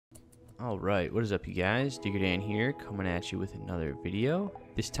Alright, what is up you guys? Digger Dan here, coming at you with another video.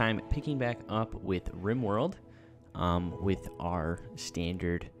 This time picking back up with RimWorld, with our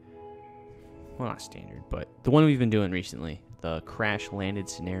standard, well not standard, but the one we've been doing recently, the crash landed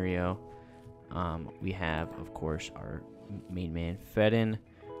scenario. We have, of course, our main man Fedin.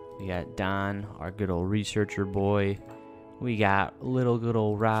 We got Don, our good old researcher boy. We got little good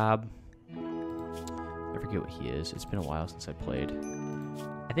old Rob. I forget what he is. It's been a while since I played.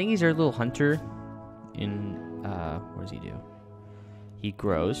 I think he's our little hunter in, what does he do? He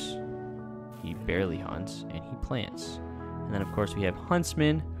grows, he barely hunts, and he plants. And then, of course, we have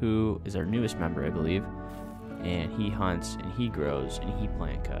Huntsman, who is our newest member, I believe. And he hunts, and he grows, and he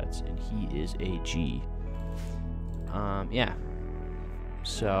plant cuts, and he is a G. Yeah.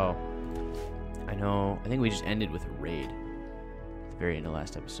 So, I think we just ended with a raid at the very end of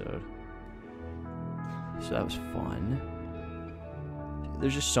last episode. So that was fun.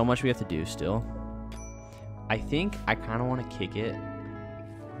 There's just so much we have to do still. I think I kind of want to kick it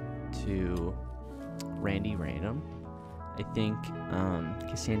to Randy Random. I think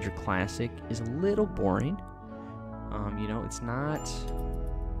Cassandra Classic is a little boring. You know, it's not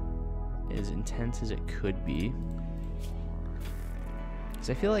as intense as it could be. Because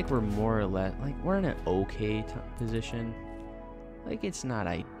I feel like we're more or less, like, we're in an okay position. Like, it's not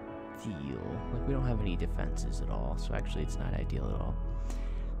ideal. Like, we don't have any defenses at all. So actually, it's not ideal at all.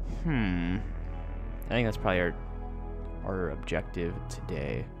 I think that's probably our objective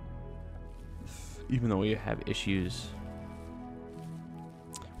today. Even though we have issues.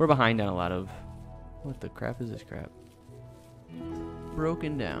 We're behind on a lot of... What the crap is this crap?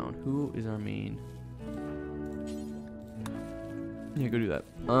 Broken down. Who is our main? Yeah, go do that.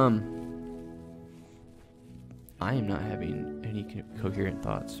 I am not having any coherent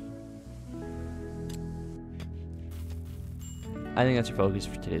thoughts. I think that's your focus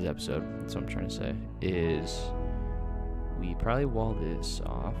for today's episode. That's what I'm trying to say. Is we probably wall this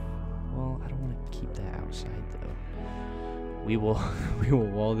off. Well, I don't want to keep that outside though. We will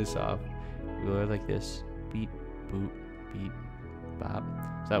wall this off. We go like this. Beep, boop, beep, bop.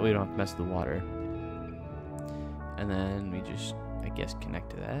 So that way we don't have to mess with the water. And then we just, I guess, connect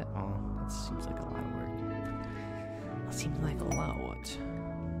to that. Oh, that seems like a lot of work. That seems like a lot.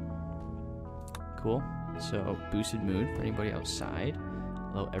 Cool. So, boosted mood for anybody outside.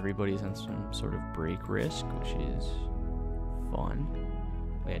 Although everybody's on some sort of break risk, which is fun.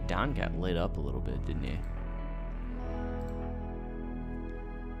 Oh yeah, Don got lit up a little bit, didn't he?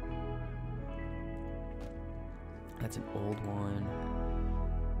 That's an old one.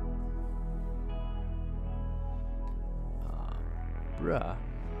 Bruh.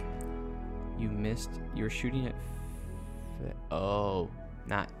 You missed. You were shooting at... Oh,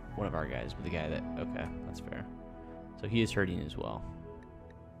 not... one of our guys, but the guy that... Okay, that's fair. So he is hurting as well.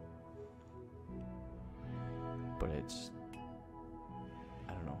 But it's...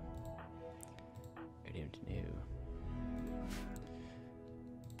 I don't know. I don't know.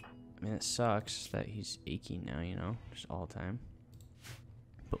 I mean, it sucks that he's aching now, you know? Just all the time.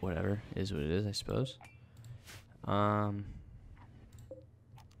 But whatever. It is what it is, I suppose. We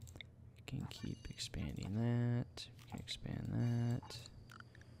can keep expanding that. We can expand that.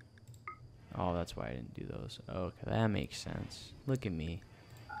 Oh, that's why I didn't do those. Okay, that makes sense. Look at me.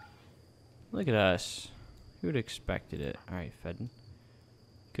 Look at us. Who would have expected it? Alright, Fedin.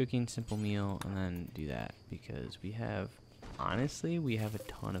 Cooking, simple meal, and then do that. Because we have, honestly, we have a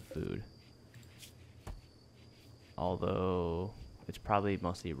ton of food. Although, it's probably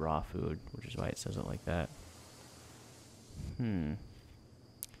mostly raw food, which is why it says it like that.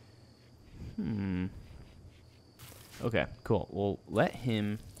 Okay, cool. We'll let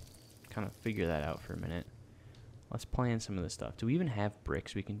him... kind of figure that out for a minute. Let's plan some of this stuff. Do we even have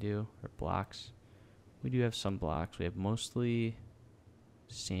bricks we can do, or blocks? We do have some blocks. We have mostly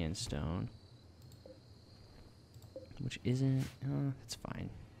sandstone, which isn't it's fine.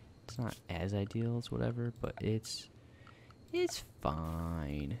 It's not as ideal as whatever, but it's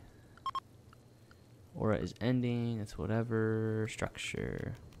fine. Aura is ending. It's whatever.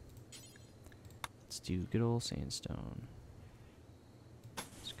 Structure. Let's do good old sandstone.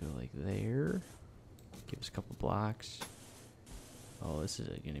 Go like there. Give us a couple blocks. Oh, this is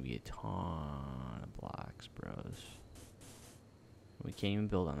going to be a ton of blocks, bros. We can't even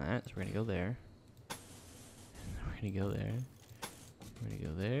build on that, so we're going to go there. And then we're going to go there. We're going to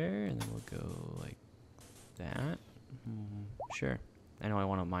go there, and then we'll go like that. Sure. I know I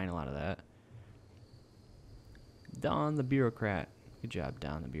want to mine a lot of that. Don the bureaucrat. Good job,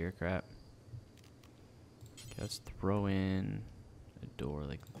 Don the bureaucrat. Okay, let's throw in a door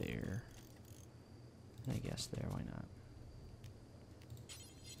like there. I guess there, why not?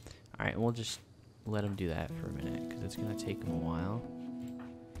 Alright, we'll just let him do that for a minute, because it's going to take him a while.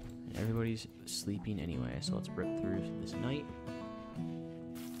 And everybody's sleeping anyway, so let's rip through this night.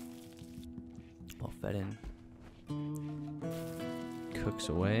 Well fed in. Cooks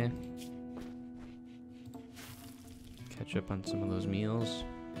away. Catch up on some of those meals.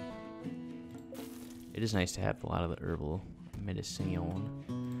 It is nice to have a lot of the herbal medicine.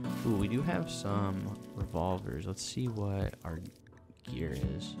 Ooh, we do have some revolvers. Let's see what our gear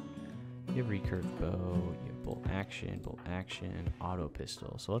is. You have recurve bow, you have bolt action, auto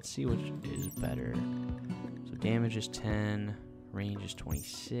pistol. So let's see which is better. So damage is 10, range is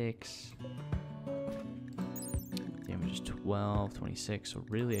 26. Damage is 12, 26. So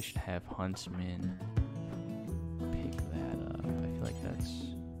really I should have huntsman pick that up. I feel like that's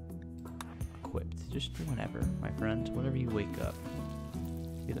equipped. Just do whatever, my friend. Whenever you wake up,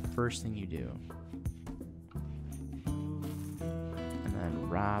 be the first thing you do. And then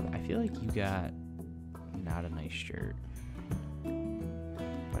Rob, I feel like you got not a nice shirt.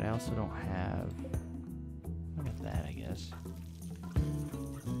 But I also don't have... I got that, I guess.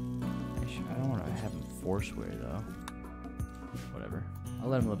 I don't want to have him force wear, though. Whatever. I'll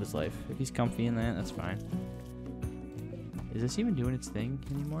let him live his life. If he's comfy in that, that's fine. Is this even doing its thing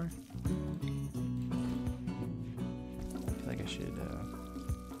anymore? I feel like I should,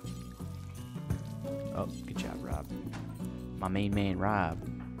 Oh, good job, Rob. My main man, Rob.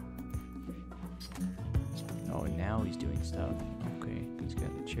 Oh, now he's doing stuff. Okay, he's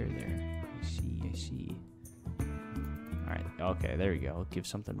got the chair there. I see. Alright, okay, there we go. I'll give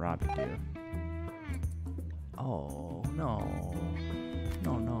something Rob to do. Oh, no.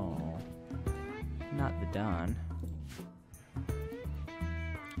 No. Not the Don.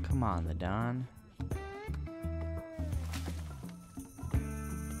 Come on, the Don.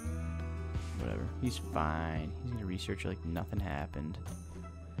 Whatever. He's fine. He's gonna research like nothing happened.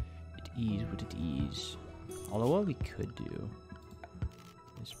 At ease, what at ease. Although what we could do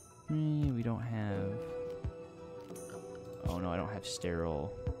is... we don't have... Oh no, I don't have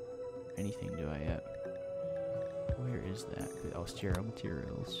sterile anything, do I yet? Where is that? Oh, sterile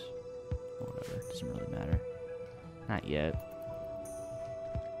materials. Oh, whatever. Doesn't really matter. Not yet.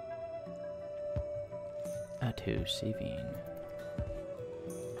 Auto saving.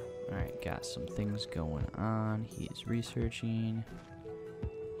 Alright, got some things going on. He is researching.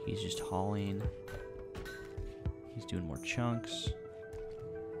 He's just hauling. He's doing more chunks.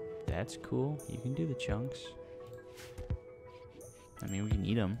 That's cool. You can do the chunks. I mean, we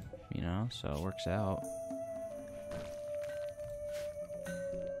need them, you know, so it works out.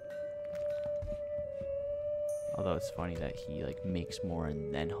 Although it's funny that he, like, makes more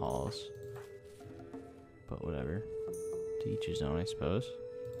and then hauls. But whatever. To each his own, I suppose.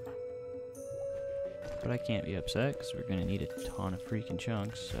 But I can't be upset, because we're going to need a ton of freaking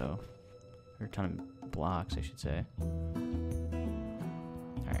chunks, so... Or a ton of blocks, I should say.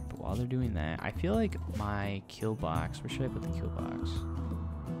 Alright, but while they're doing that, I feel like my kill box... Where should I put the kill box?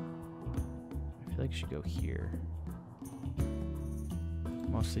 I feel like it should go here.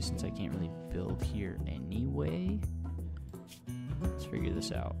 Mostly since I can't really build here anyway. Let's figure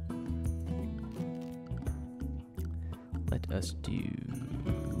this out. Let us do...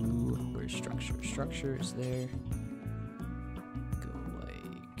 Where's structure? Structure is there. Go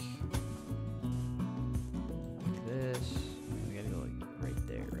like this. We gotta go like right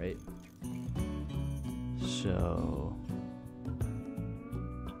there, right? So...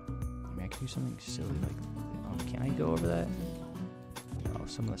 I mean, I can do something silly like... Oh, can I go over that? Oh,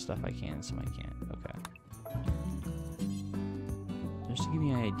 some of the stuff I can, some I can't. Okay. Just to give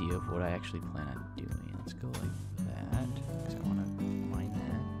me an idea of what I actually plan on doing. Let's go like that, because I want to mine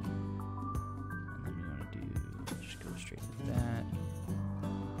that. And then we want to do, just go straight to that.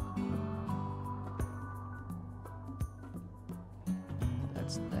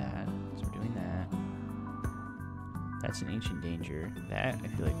 That's that. So we're doing that. That's an ancient danger. That I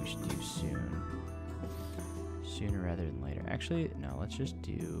feel like we should do soon. Sooner rather than later. Actually, no, let's just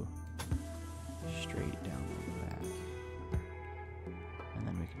do straight down like that. And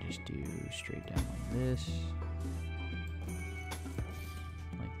then we can just do straight down like this.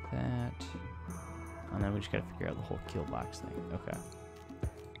 Like that. And then we just gotta figure out the whole kill box thing. Okay.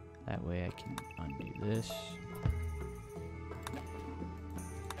 That way I can undo this.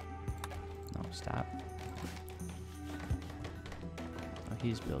 No, stop. Oh,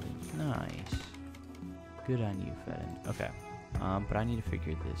 he's building. Nice. Good on you, Fedden. Okay. But I need to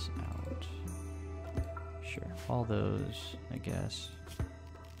figure this out. Sure. All those, I guess.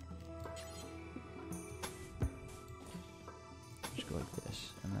 Just go like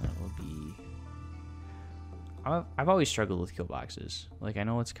this. And then it will be I've always struggled with kill boxes. Like, I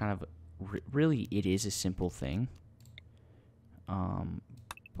know it's kind of really it is a simple thing.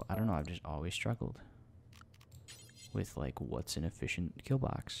 But I don't know. I've just always struggled with like what's an efficient kill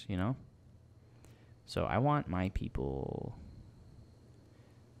box, you know? So I want my people.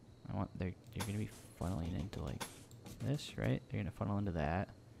 They're gonna be funneling into like this, right? They're gonna funnel into that.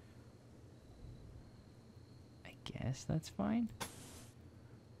 I guess that's fine.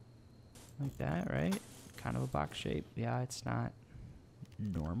 Like that, right? Kind of a box shape. Yeah, it's not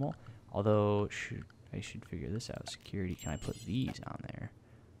normal. Although I should figure this out. Security, can I put these on there?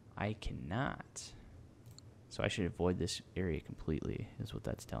 I cannot. So I should avoid this area completely, is what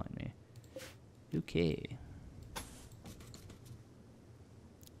that's telling me. Okay.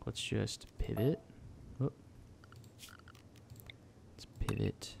 Let's just pivot. Whoop. Let's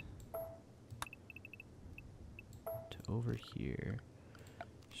pivot to over here.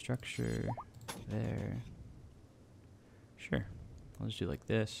 Structure there. Sure. Let's do like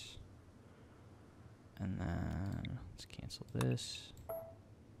this. And then let's cancel this.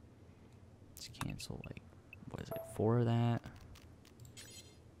 Let's cancel like, what is it, 4 of that.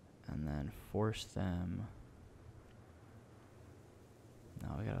 And then force them.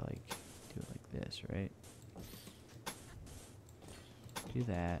 Now we gotta like do it like this, right? Do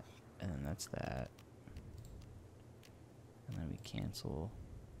that, and then that's that. And then we cancel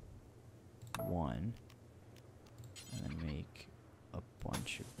 1. And then make a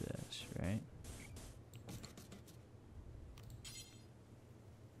bunch of this, right?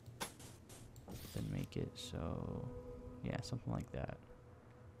 Then make it so, yeah, something like that.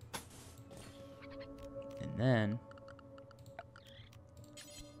 And then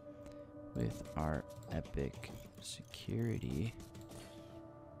with our epic security,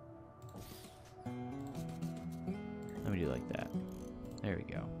 let me do like that. There we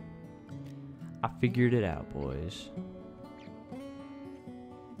go. I figured it out, boys.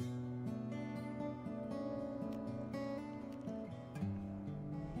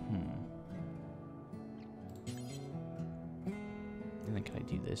 And then can I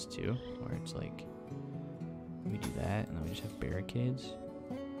do this too, where it's like we do that and then we just have barricades?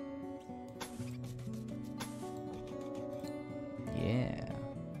 Yeah.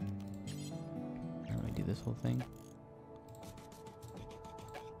 And then we do this whole thing.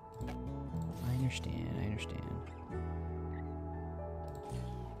 I understand.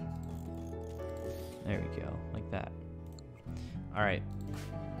 There we go, like that. Alright.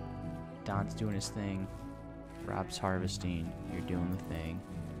 Don's doing his thing. Rob's harvesting. You're doing the thing.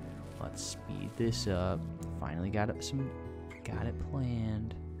 Let's speed this up. Finally got it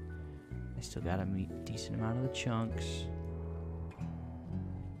planned. I still got a decent amount of the chunks.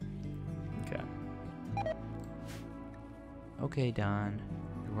 Okay. Okay, Don.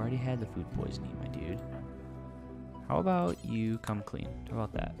 You already had the food poisoning, my dude. How about you come clean? How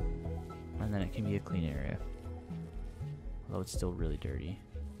about that? And then it can be a clean area. Although it's still really dirty.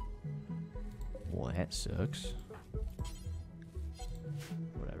 Well, that sucks.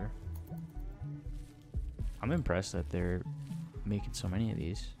 Whatever. I'm impressed that they're making so many of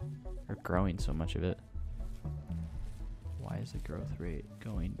these. Or growing so much of it. Why is the growth rate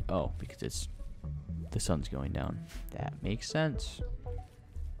going? Oh, because the sun's going down. That makes sense.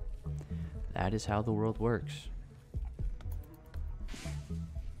 That is how the world works.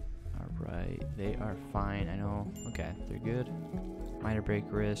 Alright, they are fine. I know. Okay, they're good. Minor break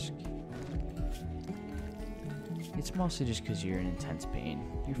risk. It's mostly just because you're in intense pain.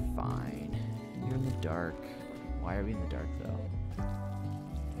 You're fine. You're in the dark. Why are we in the dark, though?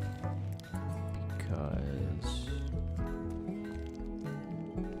 Because...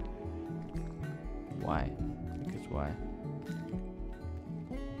 Why? Because why?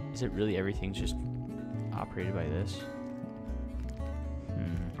 Is it really everything's just operated by this?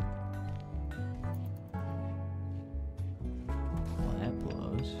 Well, that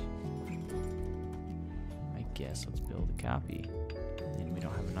blows. I guess let's build a copy. And we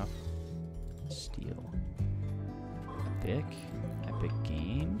don't have enough steel. Epic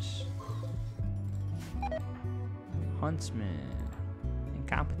Games. Huntsman.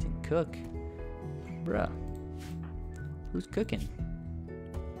 Incompetent cook. Bruh. Who's cooking?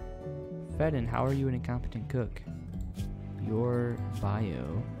 Fedden, how are you an incompetent cook? Your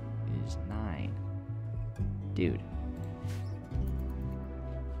bio is 9. Dude.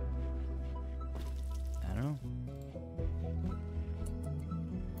 I don't know.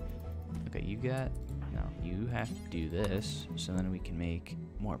 Okay, you got... No, you have to do this, so then we can make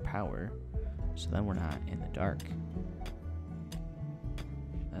more power. So then we're not in the dark.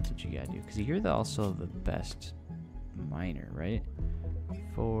 That's what you gotta do. Because you're also the best miner, right?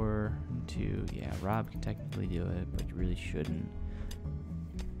 4, 2. Yeah, Rob can technically do it, but you really shouldn't.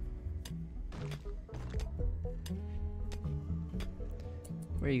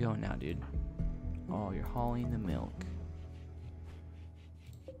 Where are you going now, dude? Oh, you're hauling the milk.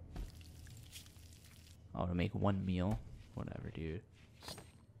 Oh, to make one meal? Whatever, dude.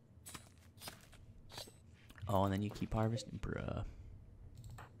 Oh, and then you keep harvesting, bruh.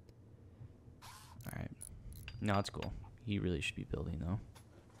 Alright. No, it's cool. He really should be building, though.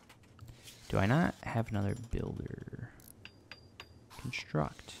 Do I not have another builder?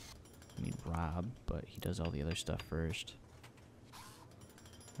 Construct. I mean, Rob, but he does all the other stuff first.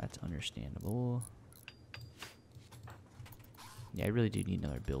 That's understandable. Yeah, I really do need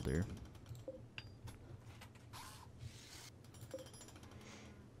another builder. I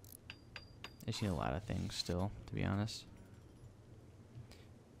just need a lot of things still, to be honest.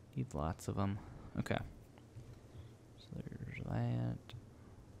 Need lots of them. Okay. So there's that.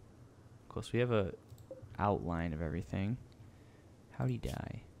 Cool, so we have a outline of everything. How'd he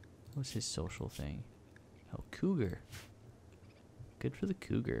die? What was his social thing? Oh, cougar. Good for the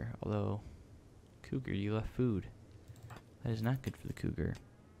cougar. Although, cougar, you left food. That is not good for the cougar.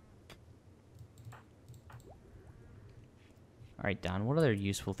 Alright, Don, what other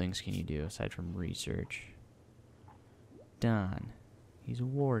useful things can you do aside from research? Don. He's a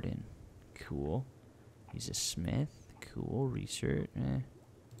warden. Cool. He's a smith. Cool. Research.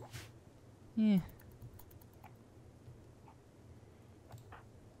 Yeah.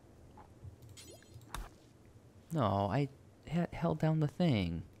 No, I held down the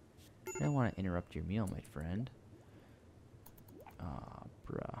thing. I don't want to interrupt your meal, my friend. Aw,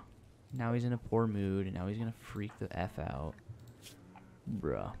 bruh. Now he's in a poor mood, and now he's gonna freak the F out.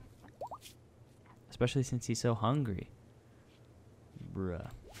 Bruh. Especially since he's so hungry. Bruh.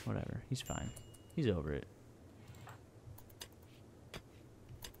 Whatever. He's fine. He's over it.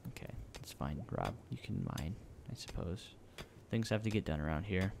 Okay. That's fine, Rob. You can mine, I suppose. Things have to get done around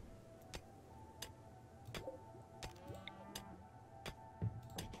here.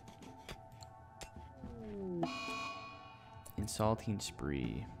 Insulting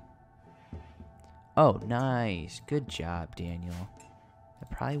spree. Oh, nice. Good job, Daniel.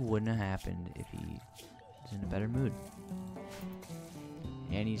 That probably wouldn't have happened if he was in a better mood.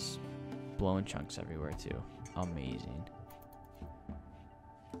 And he's blowing chunks everywhere, too. Amazing.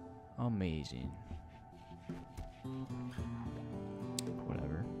 Amazing.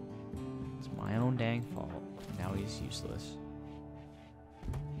 Whatever. It's my own dang fault. Now he's useless.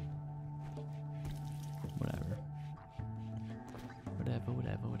 Whatever.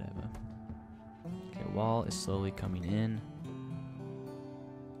 Whatever. Okay, wall is slowly coming in.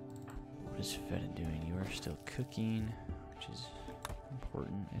 What is Fedden doing? You are still cooking, which is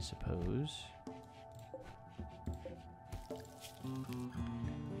important, I suppose.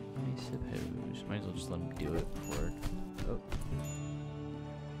 Might as well just let him do it before. Oh.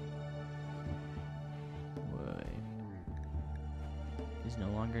 Why? He's no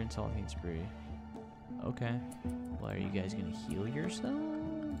longer insulting spree. Okay. Well, are you guys gonna heal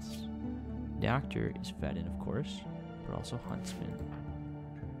yourselves? Doctor is Fedden, of course, but also Huntsman.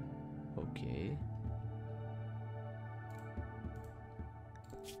 Okay.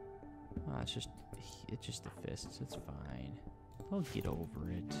 Ah, it's just the fists. It's fine. I'll get over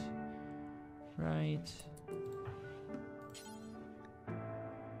it. Right.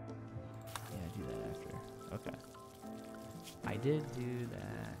 Yeah, do that after. Okay. I did do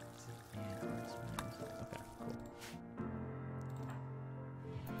that. And okay, cool.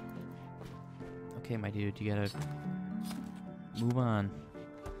 Okay, my dude, you gotta move on.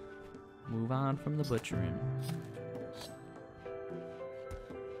 Move on from the butchering.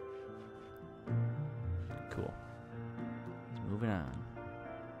 Cool. He's moving on.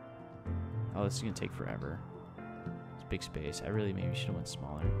 Oh, this is gonna take forever. It's big space. I really maybe should have went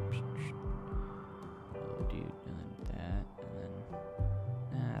smaller. Oh, dude, and then that,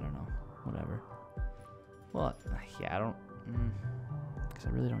 and then I don't know. Whatever. Well, yeah, I don't, because I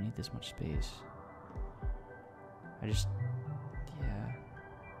really don't need this much space. Yeah,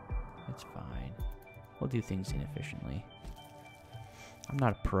 it's fine. We'll do things inefficiently. I'm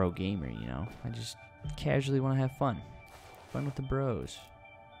not a pro gamer, you know. I just casually want to have fun. Fun with the bros.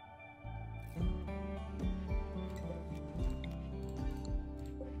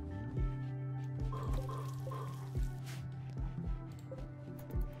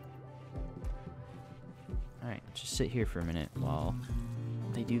 Alright, just sit here for a minute while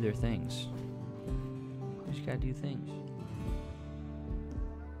they do their things. We just gotta do things.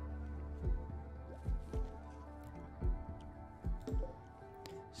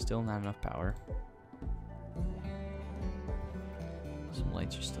 Still not enough power. Some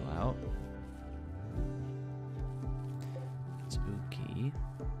lights are still out. It's okay.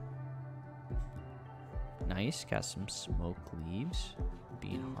 Nice, got some smoke leaves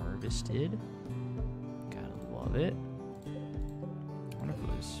being harvested. Gotta love it. I wonder if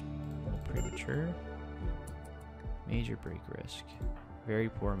it was a little premature. Major break risk. Very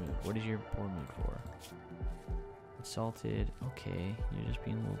poor mood. What is your poor mood for? Insulted. Okay, you're just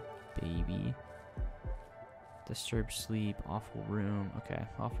being a little baby. Disturbed sleep. Awful room. Okay,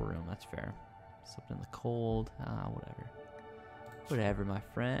 awful room. That's fair. Slept in the cold. Ah, whatever. Whatever, my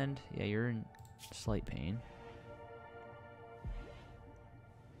friend. Yeah, you're in slight pain.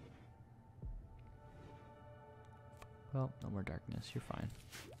 Well, no more darkness. You're fine.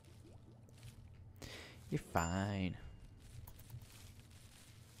 You're fine.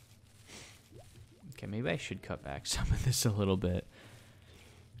 Okay, maybe I should cut back some of this a little bit.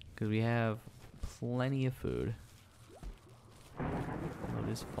 Because we have plenty of food. It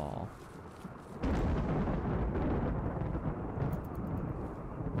is fall.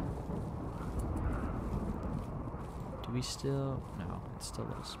 Do we still? No, it's still a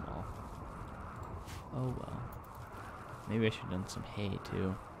little small. Oh well. Maybe I should have done some hay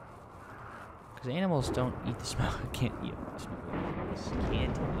too. Because animals don't eat the smoke. Can't eat the smoke leaf.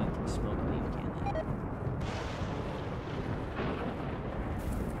 Can't eat the smoke leaf, can they?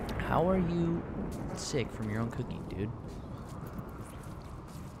 How are you sick from your own cooking, dude?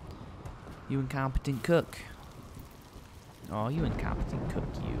 You incompetent cook. Oh, you incompetent cook,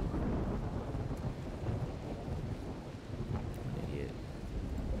 you. An idiot.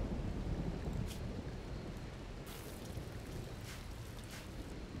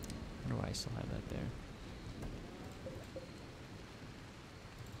 I wonder why I still have that there.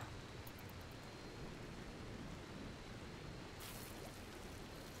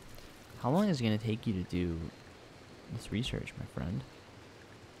 How long is it going to take you to do this research, my friend?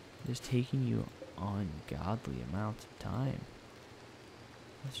 It's taking you ungodly amounts of time.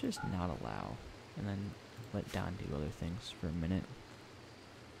 Let's just not allow, and then let Don do other things for a minute.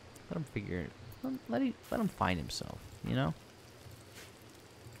 Let him figure it. Let him find himself, you know?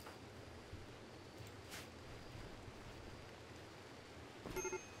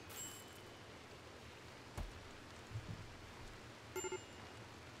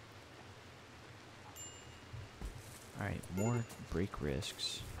 Alright, more break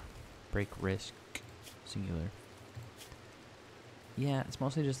risks. Break risk. Singular. Yeah, it's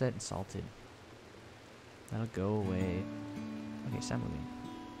mostly just that insulted. That'll go away. Okay, stop moving.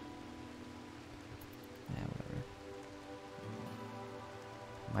 Yeah, whatever.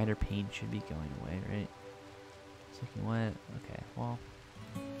 Minor pain should be going away, right? It's looking wet. Okay, well,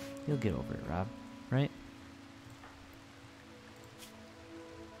 you'll get over it, Rob. Right?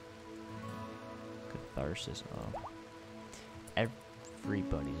 Catharsis. Oh.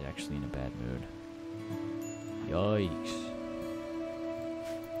 Everybody's actually in a bad mood. Yikes.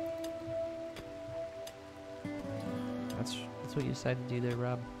 That's what you decided to do there,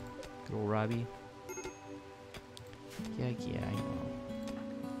 Rob? Good old Robbie. Yeah, I know.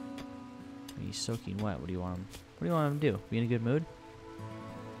 He's soaking wet. What do you want him? What do you want him to do? Be in a good mood?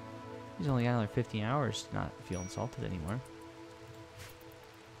 He's only got another 15 hours to not feel insulted anymore.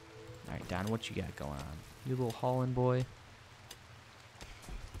 Alright, Don, what you got going on? You little Holland boy.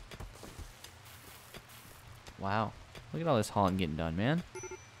 Wow. Look at all this hauling getting done, man.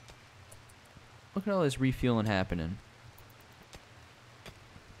 Look at all this refueling happening.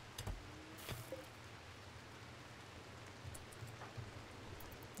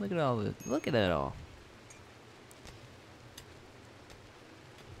 Look at all this. Look at it all.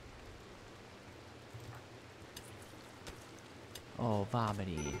 Oh,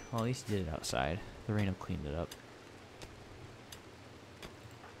 vomity. Well, at least he did it outside. The rain will clean it up.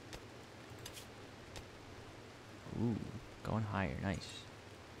 Ooh, going higher. Nice.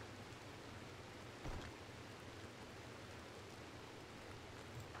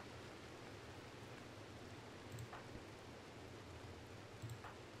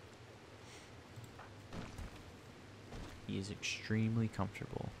 He is extremely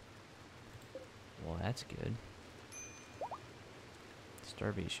comfortable. Well, that's good.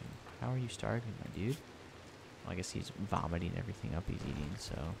 Starvation. How are you starving, my dude? Well, I guess he's vomiting everything up he's eating,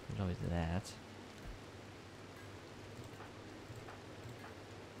 so there's always that.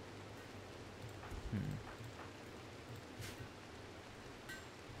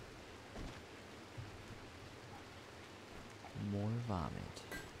 More vomit.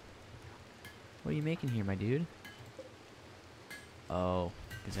 What are you making here, my dude? Oh,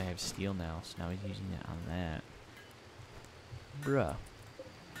 because I have steel now, so now he's using it on that. Bruh.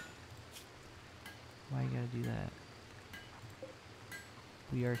 Why you gotta do that?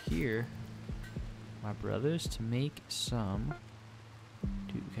 we are here, my brothers, to make some.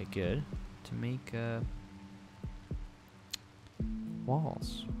 Okay, good. To make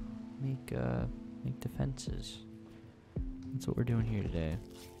walls, make defenses. That's what we're doing here today.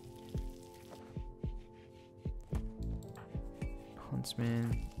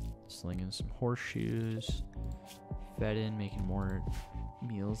 Huntsman, slinging some horseshoes. Fed in, making more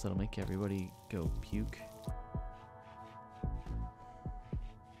meals that'll make everybody go puke.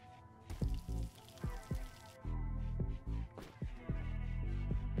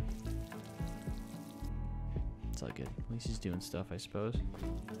 It's all good. At least he's doing stuff, I suppose.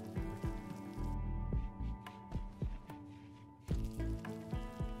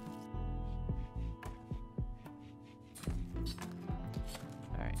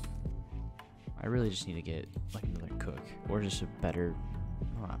 Alright. I really just need to get like another cook. Or just a better,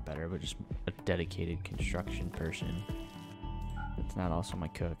 well, not better, but just a dedicated construction person. That's not also my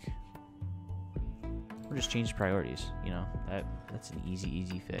cook. Or just change priorities, you know? That's an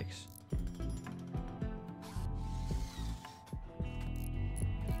easy fix.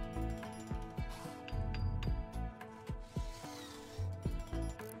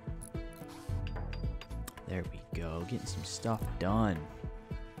 There we go, getting some stuff done.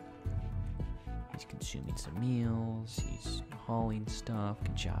 He's consuming some meals, he's hauling stuff,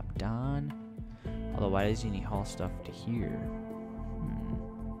 good job, Don. Although, why doesn't he haul stuff to here?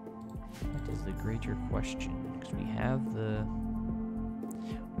 That is the greater question, because we have the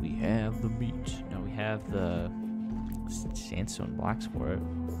meat. No, we have the sandstone blocks for it.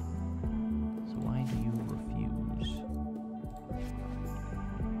 So why do you refuse?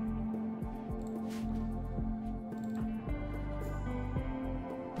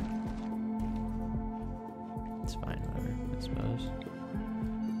 It's fine, whatever, I suppose.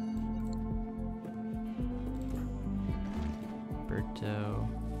 Berto,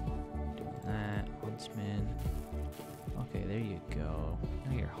 doing that. Huntsman. Okay, there you go.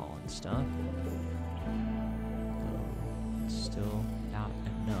 Now you're hauling stuff. It's still not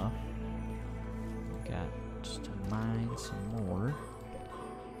enough. Got just to mine some more.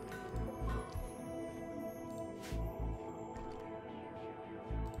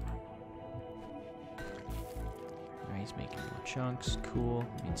 He's making more chunks. Cool.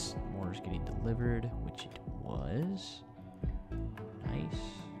 Means more is getting delivered, which it was. Nice.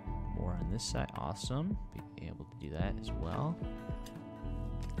 More on this side. Awesome. Be able to do that as well.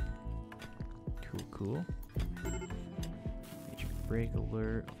 Cool. Major break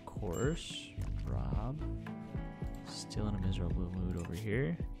alert, of course. Rob. Still in a miserable mood over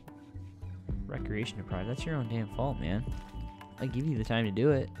here. Recreation deprived. That's your own damn fault, man. I give you the time to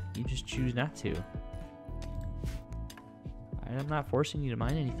do it. You just choose not to. I'm not forcing you to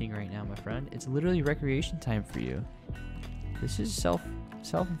mine anything right now, my friend. It's literally recreation time for you. This is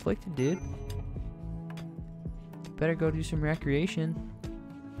self-inflicted, dude. Better go do some recreation.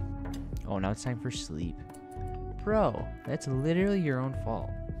 Oh, now it's time for sleep. Bro, that's literally your own fault.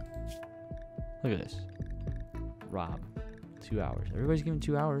 Look at this. Rob, 2 hours. Everybody's given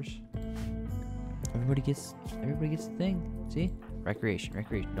 2 hours. Everybody gets the thing. See? Recreation.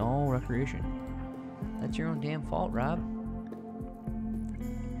 No recreation. That's your own damn fault, Rob.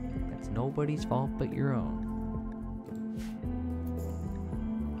 That's nobody's fault but your own.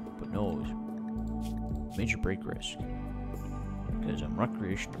 But no, major break risk. Because I'm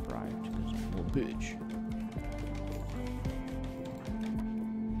recreation deprived. Because I'm a little bitch.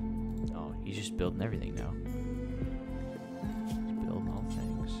 Oh, he's just building everything now. He's building all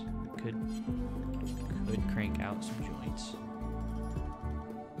things. Could crank out some joints,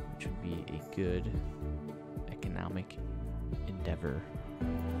 which would be a good economic endeavor.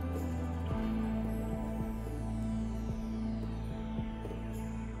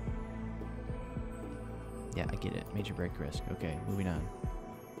 Yeah, I get it. Major break risk. Okay, moving on.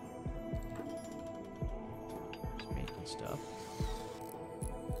 Just making stuff.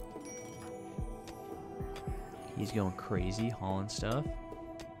 He's going crazy, hauling stuff.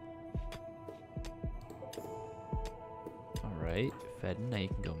 Alright, fed in. Now you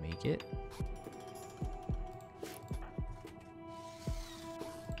can go make it.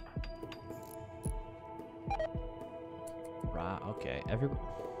 Right, okay.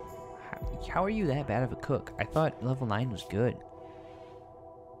 How are you that bad of a cook? I thought level 9 was good.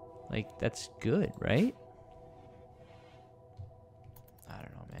 Like, that's good, right? I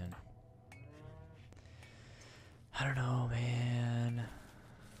don't know, man.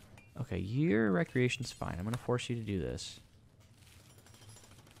 Okay, your recreation's fine. I'm gonna force you to do this.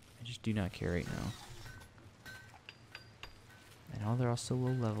 I just do not care right now. I know they're all still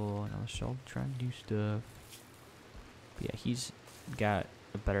low level. I know they're still trying to do stuff. But yeah, he's got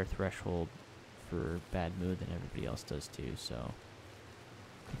a better threshold for bad mood than everybody else does too, so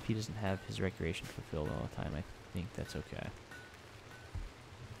if he doesn't have his recreation fulfilled all the time, I think that's okay.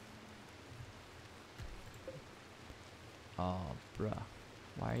 Oh, bruh.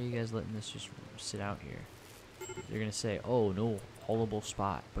 Why are you guys letting this just sit out here? They're gonna say, oh, no, haulable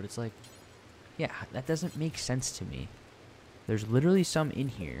spot. But it's like, yeah, that doesn't make sense to me. There's literally some in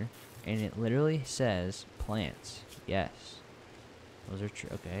here, and it literally says plants. Yes. Those are true.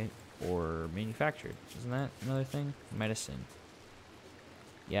 Okay. Or manufactured. Isn't that another thing? Medicine.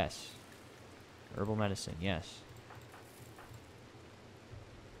 Yes. Herbal medicine. Yes.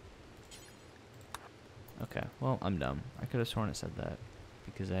 Okay, well, I'm dumb. I could have sworn it said that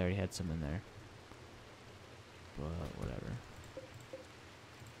because I already had some in there. But whatever.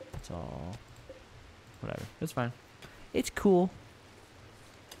 It's all... whatever. It's fine. It's cool.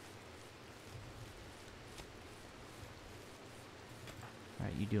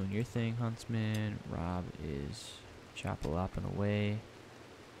 Alright, you doing your thing, Huntsman. Rob is chop-a-lopping away.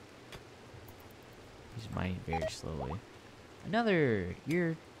 He's mining very slowly. Another...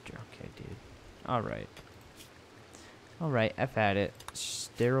 you're... okay, dude. Alright. Alright, F at it.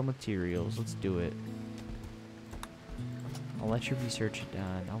 Sterile materials, let's do it. I'll let you research it,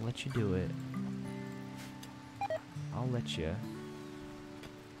 Don. I'll let you do it. I'll let you.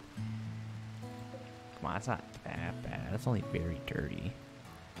 Come on, it's not that bad. It's only very dirty.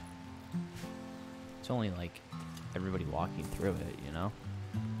 It's only like everybody walking through it, you know?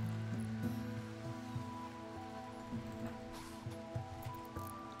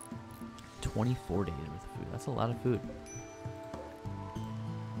 24 days worth of food. That's a lot of food.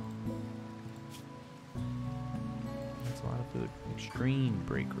 That's a lot of food. Extreme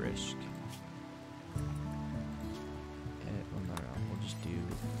break risk. Well, no, we'll just do...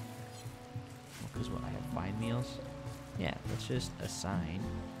 because what, I have fine meals? Yeah, let's just assign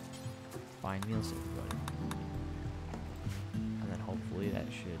fine meals to everybody. And then hopefully that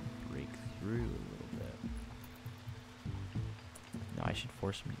should break through a little bit. No, I should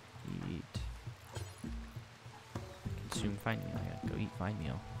force me to eat. Consume fine meal. I gotta go eat fine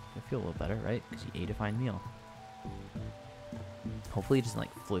meal. I feel a little better, right? Because he ate a fine meal. Hopefully he doesn't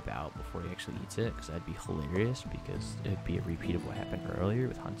like flip out before he actually eats it, because that'd be hilarious, because it'd be a repeat of what happened earlier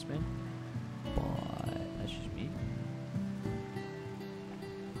with Huntsman. But that's just me.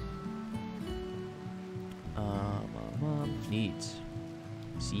 Needs.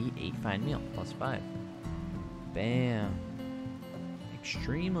 See, 8 fine meal plus 5. Bam.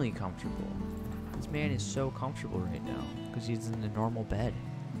 Extremely comfortable. This man is so comfortable right now because he's in a normal bed.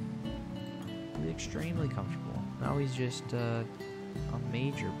 He's extremely comfortable. Now he's just a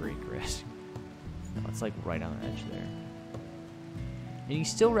major break risk. No, it's like right on the edge there. And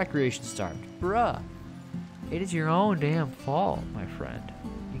he's still recreation starved. Bruh. It is your own damn fault, my friend.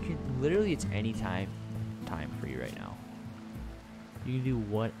 You can literally, it's any time for you right now. You can do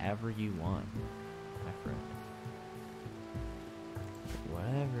whatever you want, my friend.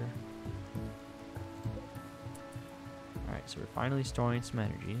 Whatever. Alright, so we're finally storing some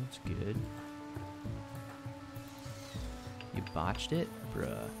energy. That's good. You botched it?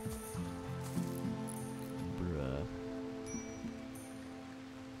 Bruh. Bruh.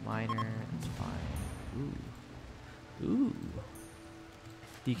 Miner, that's fine. Ooh. Ooh.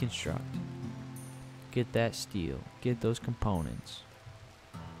 Deconstruct. Get that steel. Get those components.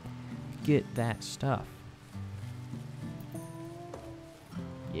 Get that stuff.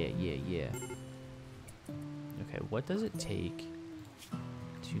 Yeah, yeah, yeah. Okay, what does it take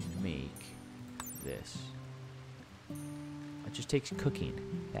to make this? It just takes cooking.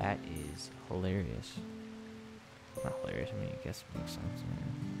 That is hilarious. Not hilarious, I mean, I guess it makes sense.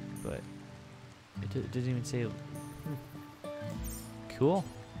 But it doesn't even say... Cool.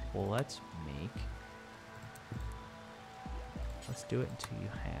 Well, let's make... Let's do it until you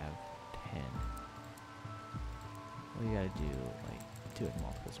have 10. All you gotta do, like, do it in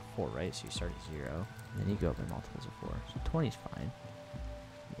multiples of 4, right? So you start at 0, and then you go up in multiples of 4. So 20 is fine.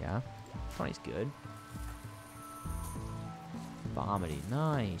 Yeah, 20 is good. Vomiting,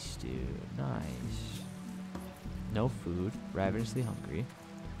 nice, dude, nice. No food, ravenously hungry.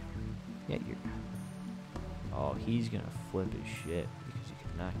 Yeah, you're... Oh, he's gonna flip his shit because he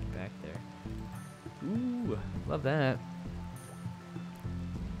cannot get back there. Ooh, love that.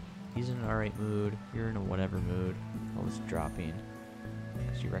 He's in an alright mood. You're in a whatever mood. All this dropping.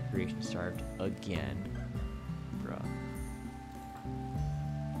 Because your recreation starved again. Bruh.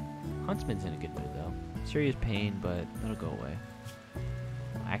 Huntsman's in a good mood though. Serious pain, but that'll go away.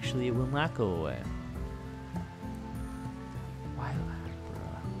 Actually, it will not go away. Why?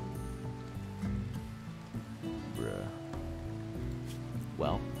 Bruh. Bruh. Well.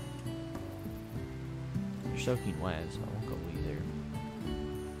 soaking wet, so I won't go either.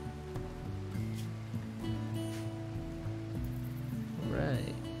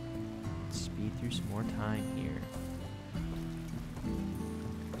 Alright. Let's speed through some more time here.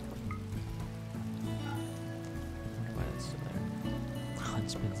 Why that's still there.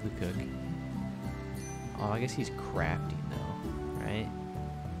 Huntsman's the cook. Oh, I guess he's crafting though, right?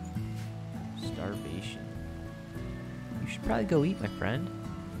 Starvation. You should probably go eat, my friend.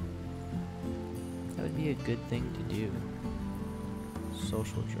 That would be a good thing to do.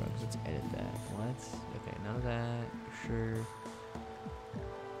 Social drugs. Let's edit that. What? Okay, none of that. Sure.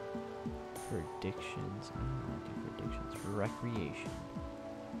 For addictions. I don't want to do for addictions. For recreation.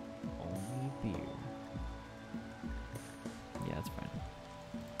 Only beer. Yeah, that's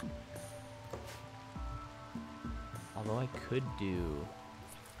fine. Although I could do...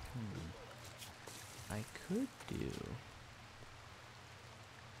 I could do...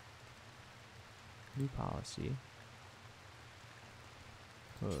 New policy.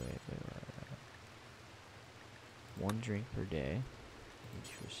 Oh, wait. One drink per day.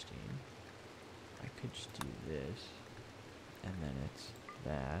 Interesting. I could just do this. And then it's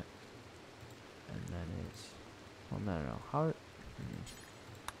that. And then it's... Well, no. How is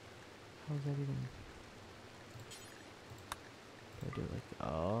that even... Do I do it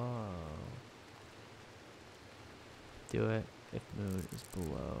like... Oh. Do it if mood is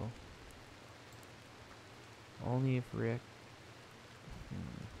below. Only if Rick...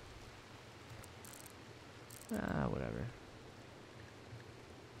 whatever.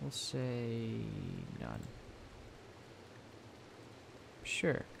 We'll say none.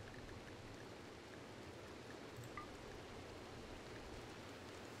 Sure.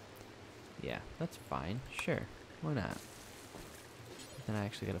 Yeah, that's fine. Sure. Why not? But then I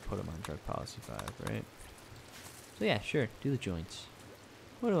actually gotta put him on drug policy 5, right? So yeah, sure. Do the joints.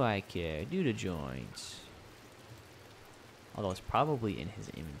 What do I care? Do the joints. Although it's probably in his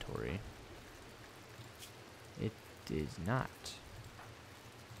inventory. It is not.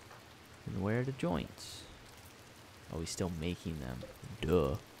 And where are the joints? Oh, he's still making them.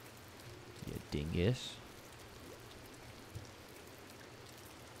 Duh. You dingus.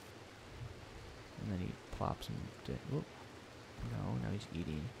 And then he plops them. Whoop. No, now he's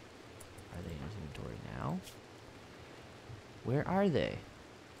eating. Are they in his inventory now? Where are they?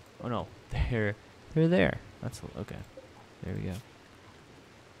 Oh no, they're there. That's okay. There we go.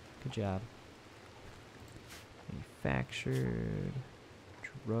 Good job. Manufactured.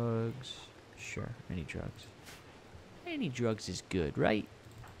 Drugs. Sure, any drugs. Any drugs is good, right?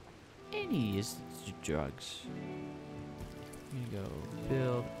 Any is drugs. Here you go.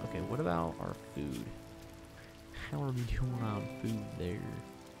 Build. Okay, what about our food? How are we doing on food there?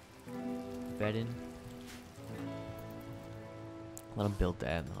 Bedding. Let him build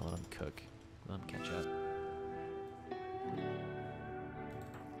that and I'll let him cook. Let him catch up.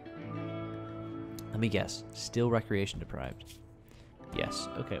 Let me guess. Still recreation deprived. Yes.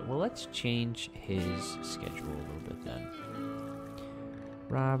 Okay, well, let's change his schedule a little bit then.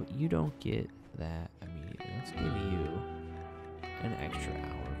 Rob, you don't get that immediately. Let's give you an extra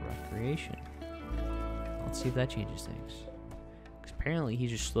hour of recreation. Let's see if that changes things. Because apparently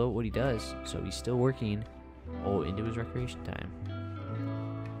he's just slow at what he does, so he's still working into his recreation time.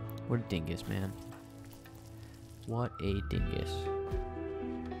 What a dingus, man. What a dingus.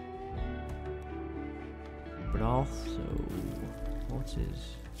 But also, what's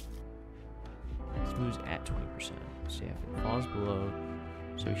his? His move's at 20%. So yeah, if it falls below,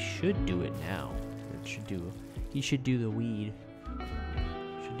 so he should do it now. Or he should do the weed.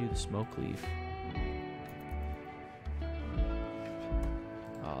 Should do the smoke leaf.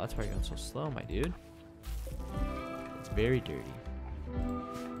 Oh, that's why you're going so slow, my dude. It's very dirty.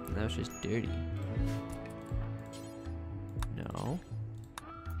 And that was just dirty. No.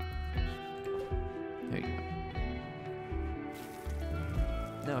 There you go.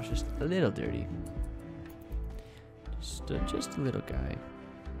 No, it's just a little dirty. Just a little guy.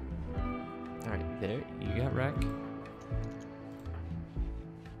 Alright, there. You got wreck.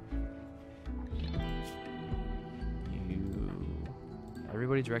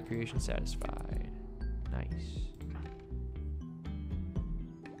 Everybody's recreation satisfied. Nice.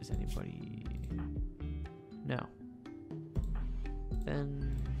 Is anybody... No.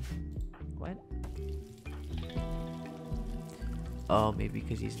 Then... What? Oh, maybe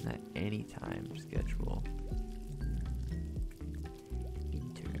because he's in that anytime schedule.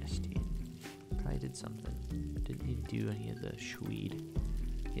 Interesting. Probably did something. Didn't he do any of the Schweed?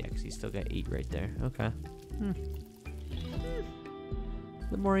 Yeah, because he's still got 8 right there. Okay.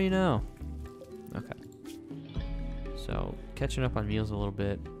 The more you know. Okay. So, catching up on meals a little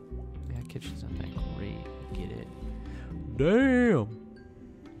bit. Yeah, kitchen's not that great. Get it. Damn.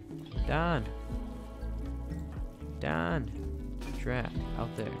 Don. Draft.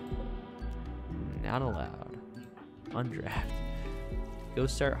 Out there. Not allowed. Undraft. Go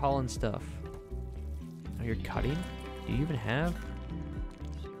start hauling stuff. Oh, you're cutting? Do you even have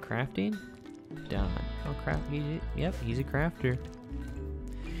crafting? Don. Oh, craft. Yep, he's a crafter.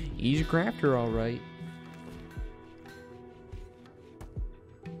 He's a crafter, all right.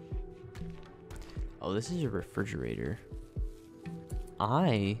 Oh, this is a refrigerator.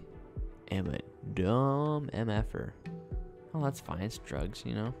 I am a dumb MFer. Oh, that's fine. It's drugs,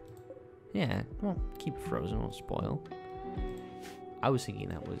 you know? Yeah, well, keep it frozen. It won't spoil. I was thinking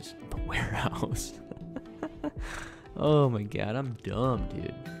that was the warehouse. Oh my god, I'm dumb,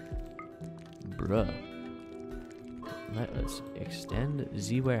 dude. Bruh. Let us extend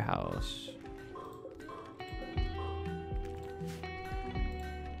the warehouse.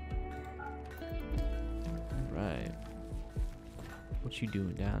 Right. What you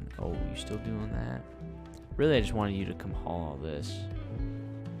doing down? Oh, you still doing that? Really, I just wanted you to come haul all this.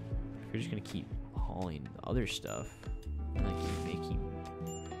 If you're just gonna keep hauling the other stuff, like you're making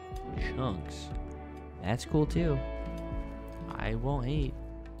chunks, that's cool too. I won't hate.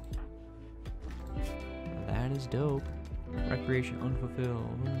 That is dope. Recreation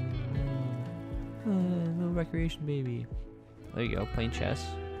unfulfilled. Little recreation baby. There you go, playing chess.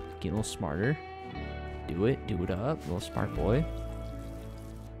 Getting a little smarter. Do it up, little smart boy.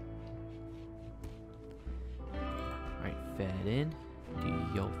 Alright, fed in. Do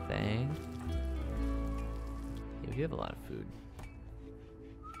your thing. Yeah, we have a lot of food.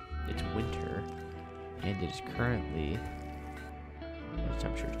 It's winter, and it is currently, what's the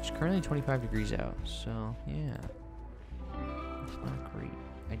temperature? It's currently 25 degrees out, so yeah. It's not great.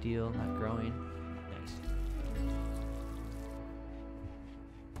 Ideal, not growing. Nice.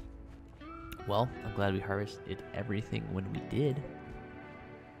 Well, I'm glad we harvested everything when we did.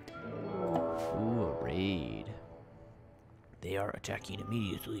 Ooh, a raid. They are attacking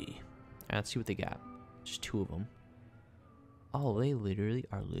immediately. Let's see what they got. Just 2 of them. Oh, they literally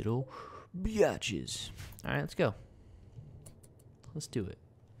are little biatches. Alright, let's go. Let's do it.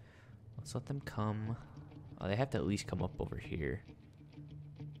 Let's let them come. Oh, they have to at least come up over here.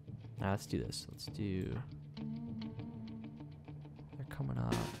 Now let's do this. Let's do... They're coming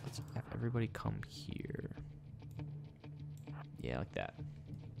up. Let's have everybody come here. Yeah, like that.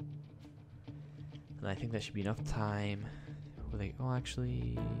 And I think that should be enough time. They, oh,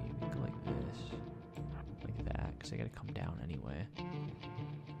 actually, we go like this, like that, because I gotta come down anyway.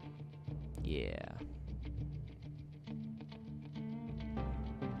 Yeah.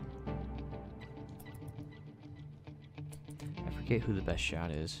 I forget who the best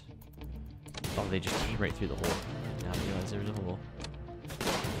shot is. Oh, they just came right through the hole. Now I realize there's a hole.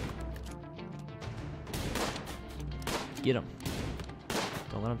 Get him.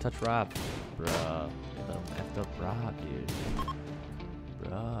 Don't let him touch Rob. Bruh. Let him effed up Rob, dude.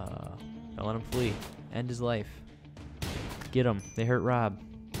 Bruh. Don't let him flee. End his life. Get him. They hurt Rob.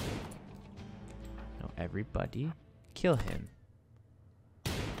 No, everybody. Kill him.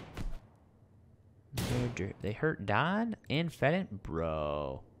 Murder. They hurt Don and Fedent?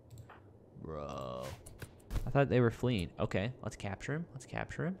 Bro. I thought they were fleeing. Okay, let's capture him.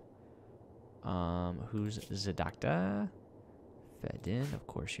 Who's the doctor? Fedent. Of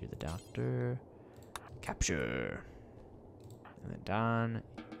course, you're the doctor. Capture. And then Don,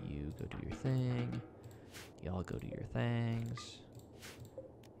 you go do your thing. Y'all go do your things.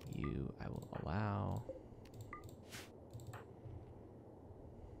 You, I will allow.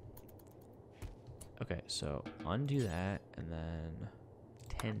 Okay, so undo that and then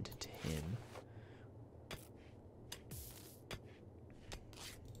tend to him.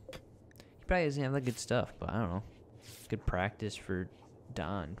 He probably doesn't have that good stuff, but I don't know. Good practice for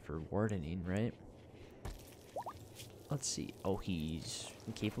Don for wardening, right? Let's see. Oh, he's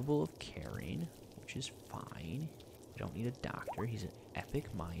incapable of caring, which is fine. We don't need a doctor. He's an epic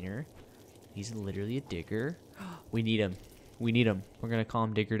miner. He's literally a digger. We need him. We're going to call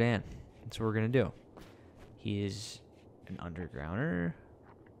him Digger Dan. That's what we're going to do. He is an undergrounder.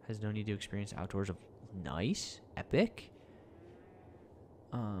 Has no need to experience outdoors of nice. Epic.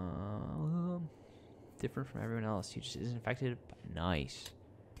 Different from everyone else. He just isn't infected. Nice.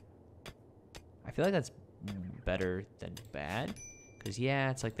 I feel like that's better than bad, because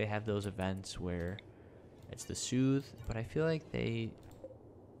yeah, it's like they have those events where it's the soothe, but I feel like they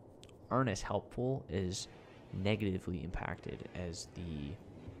aren't as helpful as negatively impacted as the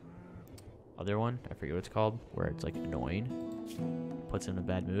other one. I forget what it's called, where it's like annoying, puts him in a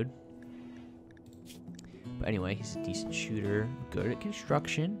bad mood. But anyway, he's a decent shooter, good at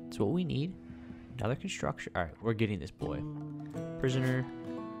construction. That's what we need. Another construction. All right, we're getting this boy. Prisoner.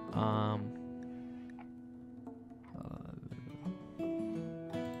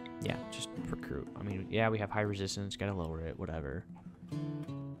 Yeah, just recruit. I mean, yeah, we have high resistance. Gotta lower it. Whatever. So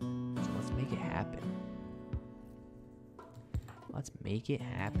let's make it happen. Let's make it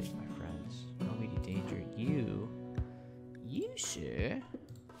happen, my friends. No immediate danger. You, sir.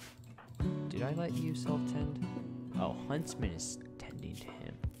 Did I let you self-tend? Oh, Huntsman is tending to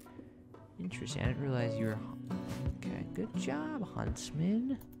him. Interesting. I didn't realize you were. Okay, good job,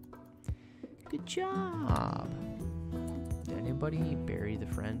 Huntsman. Good job. Did anybody bury the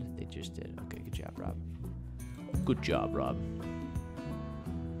friend? They just did. Okay, good job, Rob. Good job, Rob.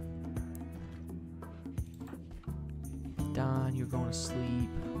 Don, you're going to sleep.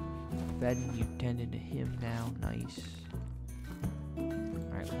 Fed, you tending to him now. Nice.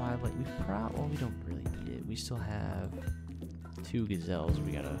 Alright, wildlife. Well, we don't really need it. We still have 2 gazelles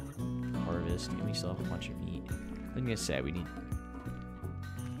we gotta harvest, and we still have a bunch of meat. I'm gonna say we need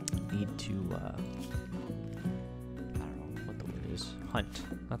to I don't know what the word is. Hunt.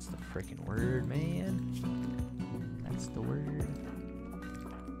 That's the freaking word, man. That's the word.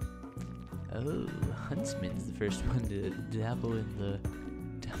 Oh, Huntsman's the first one to dabble in the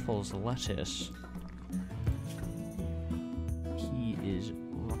devil's lettuce. He is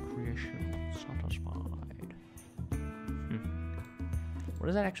recreation satisfied. What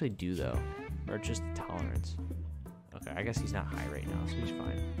does that actually do, though? Or just tolerance? Okay, I guess he's not high right now, so he's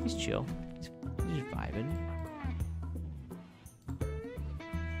fine. He's chill. He's just vibing.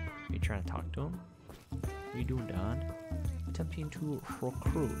 Are you trying to talk to him? What are you doing, Don? Attempting to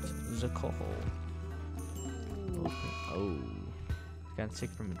recruit the couple. Oh. He's gotten sick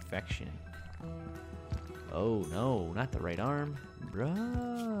from infection. Oh, no. Not the right arm.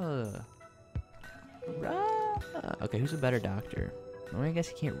 Bruh. Okay, who's a better doctor? Well, I guess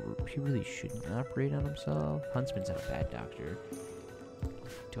he can't. He really shouldn't operate on himself. Huntsman's not a bad doctor.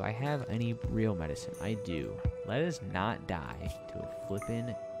 Do I have any real medicine? I do. Let us not die to a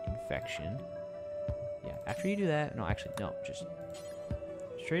flippin' infection. Yeah, after you do that, no, actually, no, just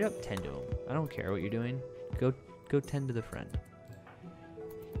straight up tend to him. I don't care what you're doing. Go tend to the friend.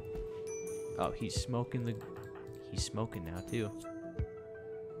 Oh, he's smoking now too.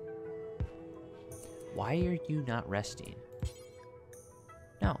 Why are you not resting?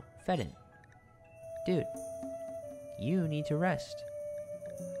 No, Fedin. Dude, you need to rest.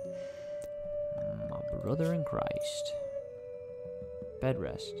 My brother in Christ. Bed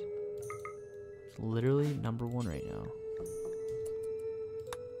rest. It's literally #1 right now.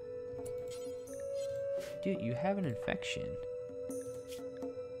 Dude, you have an infection.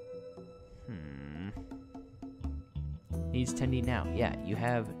 Needs tending now. Yeah, you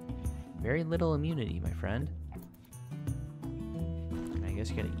have very little immunity, my friend. I guess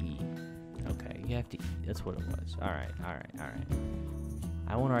you gotta eat. Okay, you have to eat. That's what it was. Alright.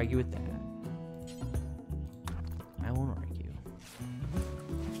 I won't argue with that. I won't argue.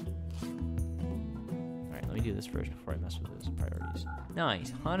 Alright, let me do this first before I mess with his priorities.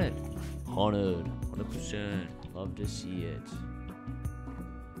 Nice. 100%. Love to see it.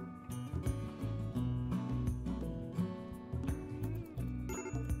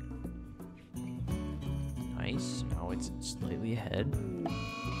 Nice. Now it's slightly ahead.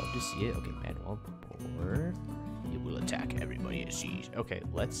 Love to see it. Okay, manual board. It will attack everybody it sees. Okay,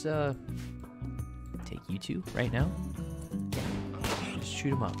 let's take you two right now. Yeah. Just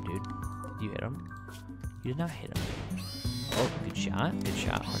shoot him up, dude. Did you hit him? You did not hit him. Oh, good shot. Good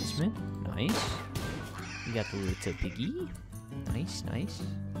shot, Huntsman. Nice. You got the little piggy. Nice.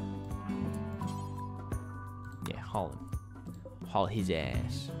 Yeah, haul him. Haul his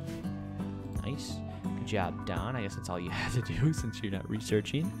ass. Nice. Good job, Don. I guess that's all you have to do since you're not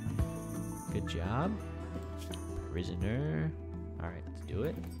researching. Good job. Prisoner. Alright, let's do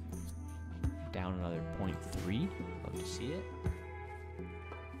it. Down another 0.3. Love to see it.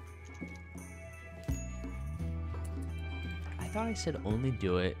 I thought I said only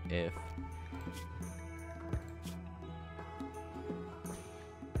do it if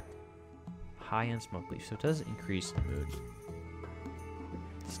high on smoke leaf, so it does increase the mood.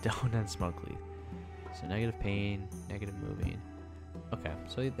 Stone on smoke leaf. So negative pain, negative moving. Okay,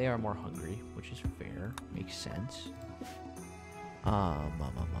 so they are more hungry, which is fair. Makes sense.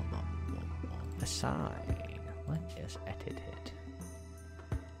 Assign. What is edit it?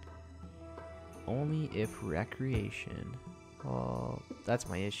 Only if recreation. Well, that's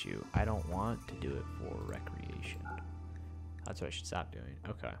my issue. I don't want to do it for recreation. That's what I should stop doing.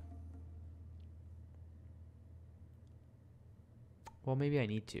 Okay. Well, maybe I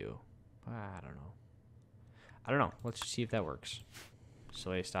need to. I don't know. Let's just see if that works.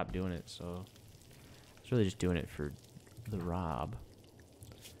 So I stop doing it. So It's really just doing it for the rob.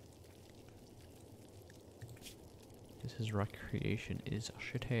 This is recreation is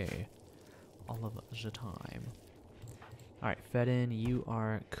shitty all of the time. Alright, fed in, you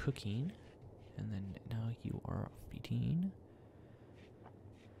are cooking. And then now you are feeding.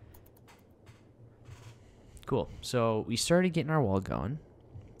 Cool. So we started getting our wall going,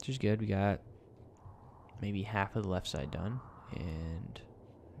 which is good. We got maybe half of the left side done and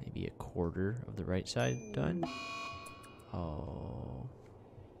maybe a quarter of the right side done. Oh,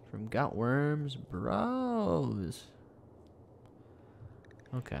 from Gutworms, bros.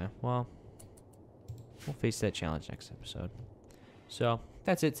 Okay, well, we'll face that challenge next episode. So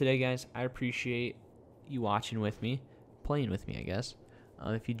that's it today, guys. I appreciate you watching with me, playing with me, I guess.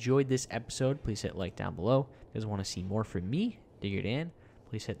 If you enjoyed this episode, please hit like down below. If you guys want to see more from me, Digger Dan,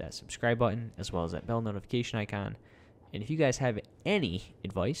 please hit that subscribe button as well as that bell notification icon. And if you guys have any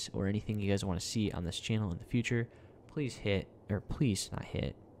advice or anything you guys want to see on this channel in the future, please hit, or please not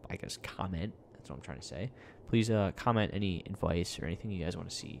hit, I guess comment. That's what I'm trying to say. Please comment any advice or anything you guys want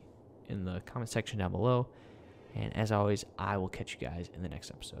to see in the comment section down below. And as always, I will catch you guys in the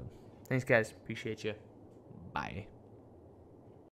next episode. Thanks, guys. Appreciate you. Bye.